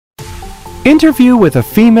Interview with a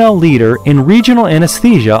female leader in regional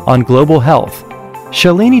anesthesia on global health.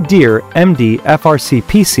 Shalini Dheer, MD, FRC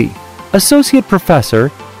PC, Associate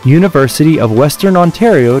Professor, University of Western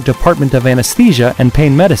Ontario, Department of Anesthesia and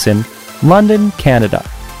Pain Medicine, London, Canada.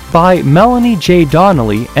 By Melanie J.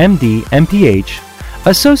 Donnelly, MD, MPH,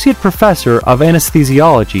 Associate Professor of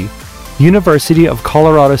Anesthesiology, University of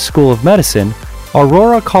Colorado School of Medicine,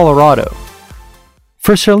 Aurora, Colorado.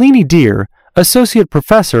 For Shalini Dheer, Associate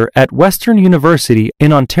Professor at Western University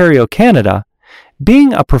in Ontario, Canada,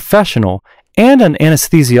 being a professional and an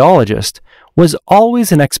anesthesiologist was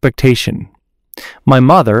always an expectation. My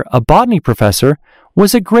mother, a botany professor,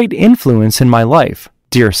 was a great influence in my life,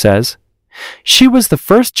 Dheer says. She was the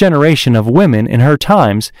first generation of women in her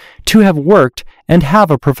times to have worked and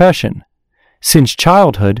have a profession. Since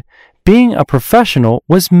childhood, being a professional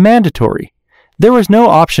was mandatory. There was no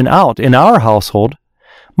option out in our household.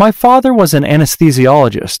 My father was an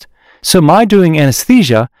anesthesiologist, so my doing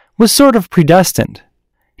anesthesia was sort of predestined.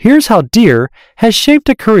 Here's how Dheer has shaped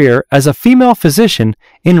a career as a female physician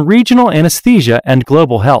in regional anesthesia and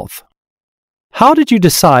global health. How did you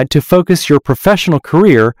decide to focus your professional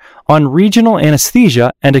career on regional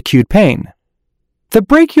anesthesia and acute pain? The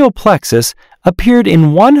brachial plexus appeared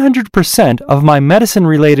in 100% of my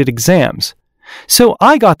medicine-related exams, so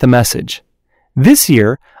I got the message. This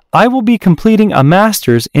year, I will be completing a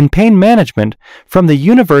master's in pain management from the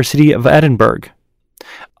University of Edinburgh.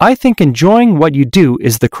 I think enjoying what you do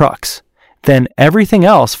is the crux. Then everything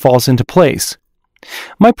else falls into place.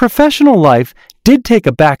 My professional life did take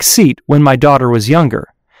a back seat when my daughter was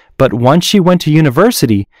younger, but once she went to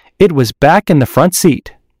university, it was back in the front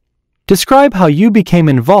seat. Describe how you became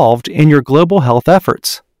involved in your global health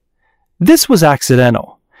efforts. This was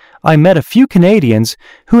accidental. I met a few Canadians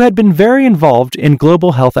who had been very involved in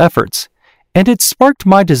global health efforts, and it sparked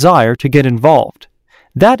my desire to get involved.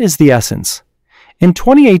 That is the essence. In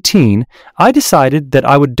 2018, I decided that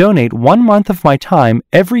I would donate 1 month of my time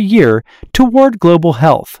every year toward global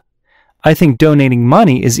health. I think donating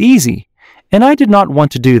money is easy, and I did not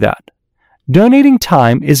want to do that. Donating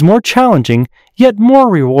time is more challenging, yet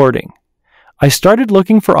more rewarding. I started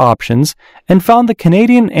looking for options and found the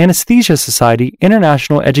Canadian Anesthesia Society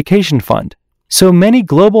International Education Fund. So many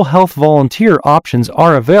global health volunteer options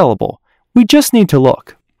are available. We just need to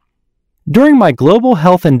look. During my global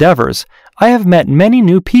health endeavors, I have met many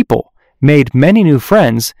new people, made many new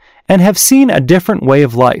friends, and have seen a different way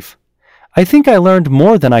of life. I think I learned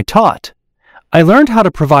more than I taught. I learned how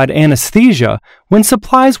to provide anesthesia when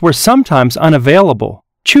supplies were sometimes unavailable.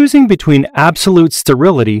 Choosing between absolute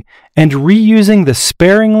sterility and reusing the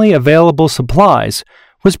sparingly available supplies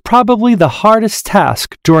was probably the hardest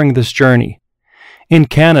task during this journey. In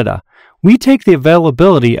Canada, we take the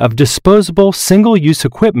availability of disposable single-use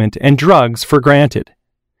equipment and drugs for granted.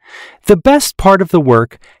 The best part of the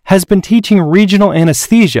work has been teaching regional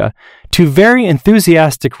anesthesia to very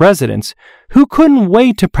enthusiastic residents who couldn't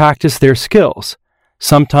wait to practice their skills,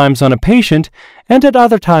 sometimes on a patient and at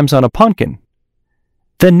other times on a pumpkin.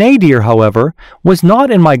 The nadir, however, was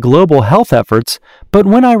not in my global health efforts, but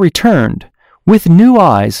when I returned. With new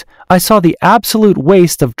eyes, I saw the absolute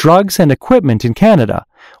waste of drugs and equipment in Canada,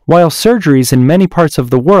 while surgeries in many parts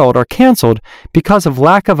of the world are cancelled because of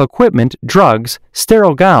lack of equipment, drugs,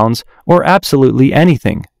 sterile gowns, or absolutely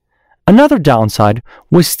anything. Another downside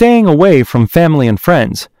was staying away from family and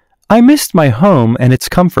friends. I missed my home and its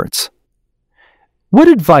comforts. What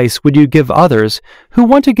advice would you give others who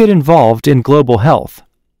want to get involved in global health?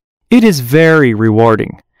 It is very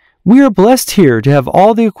rewarding. We are blessed here to have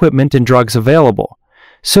all the equipment and drugs available,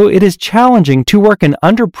 so it is challenging to work in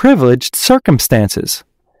underprivileged circumstances.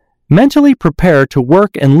 Mentally prepare to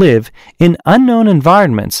work and live in unknown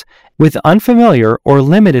environments with unfamiliar or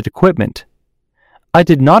limited equipment. I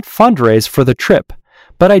did not fundraise for the trip,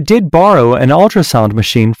 but I did borrow an ultrasound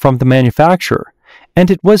machine from the manufacturer, and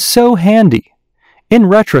it was so handy. In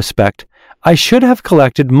retrospect, I should have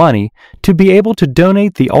collected money to be able to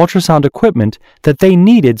donate the ultrasound equipment that they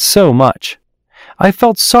needed so much. I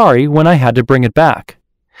felt sorry when I had to bring it back.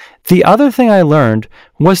 The other thing I learned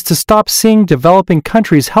was to stop seeing developing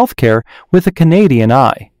countries' healthcare with a Canadian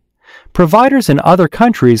eye. Providers in other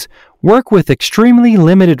countries work with extremely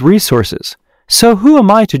limited resources, so who am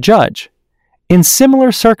I to judge? In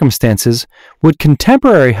similar circumstances, would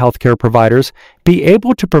contemporary healthcare providers be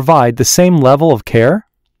able to provide the same level of care?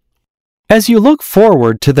 As you look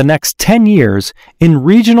forward to the next 10 years in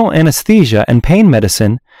regional anesthesia and pain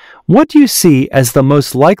medicine, what do you see as the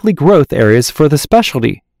most likely growth areas for the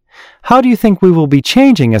specialty? How do you think we will be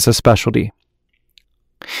changing as a specialty?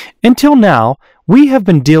 Until now, we have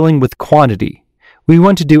been dealing with quantity. we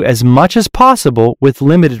want to do as much as possible with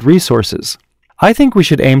limited resources. I think we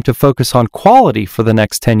should aim to focus on quality for the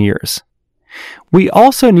next 10 years. We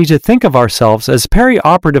also need to think of ourselves as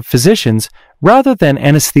perioperative physicians rather than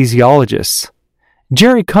anesthesiologists.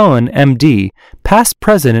 Jerry Cohen, MD, past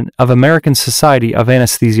president of American Society of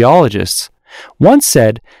Anesthesiologists, once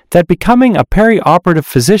said that becoming a perioperative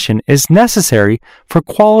physician is necessary for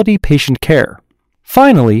quality patient care.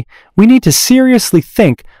 Finally, we need to seriously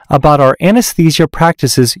think about our anesthesia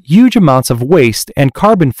practice's huge amounts of waste and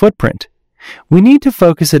carbon footprint. We need to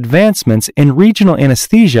focus advancements in regional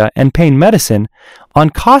anesthesia and pain medicine on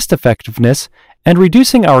cost effectiveness and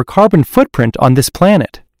reducing our carbon footprint on this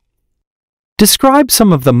planet. Describe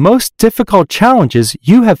some of the most difficult challenges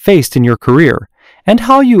you have faced in your career and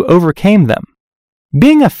how you overcame them.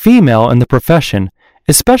 Being a female in the profession,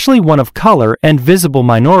 especially one of color and visible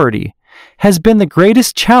minority, has been the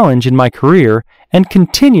greatest challenge in my career and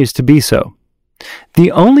continues to be so.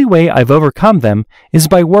 The only way I've overcome them is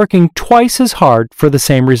by working twice as hard for the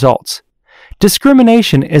same results.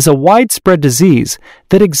 Discrimination is a widespread disease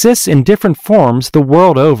that exists in different forms the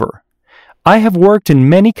world over. I have worked in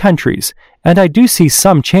many countries, and I do see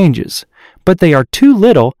some changes, but they are too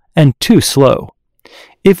little and too slow.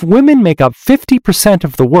 If women make up 50%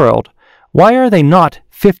 of the world, why are they not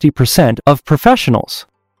 50% of professionals?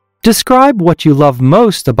 Describe what you love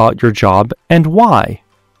most about your job and why.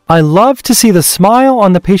 I love to see the smile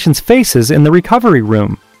on the patients' faces in the recovery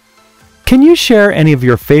room. Can you share any of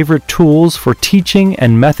your favorite tools for teaching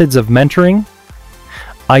and methods of mentoring?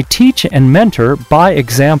 I teach and mentor by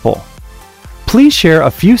example. Please share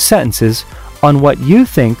a few sentences on what you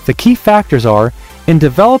think the key factors are in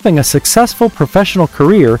developing a successful professional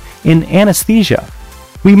career in anesthesia.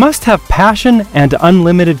 We must have passion and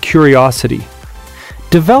unlimited curiosity.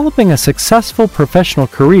 Developing a successful professional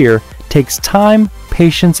career takes time,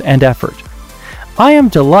 patience, and effort. I am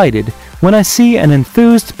delighted when I see an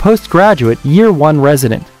enthused postgraduate Year 1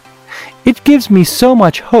 resident. It gives me so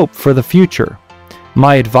much hope for the future.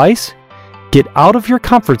 My advice? Get out of your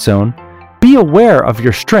comfort zone, be aware of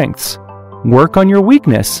your strengths, work on your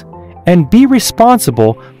weakness, and be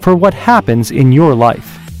responsible for what happens in your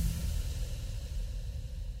life.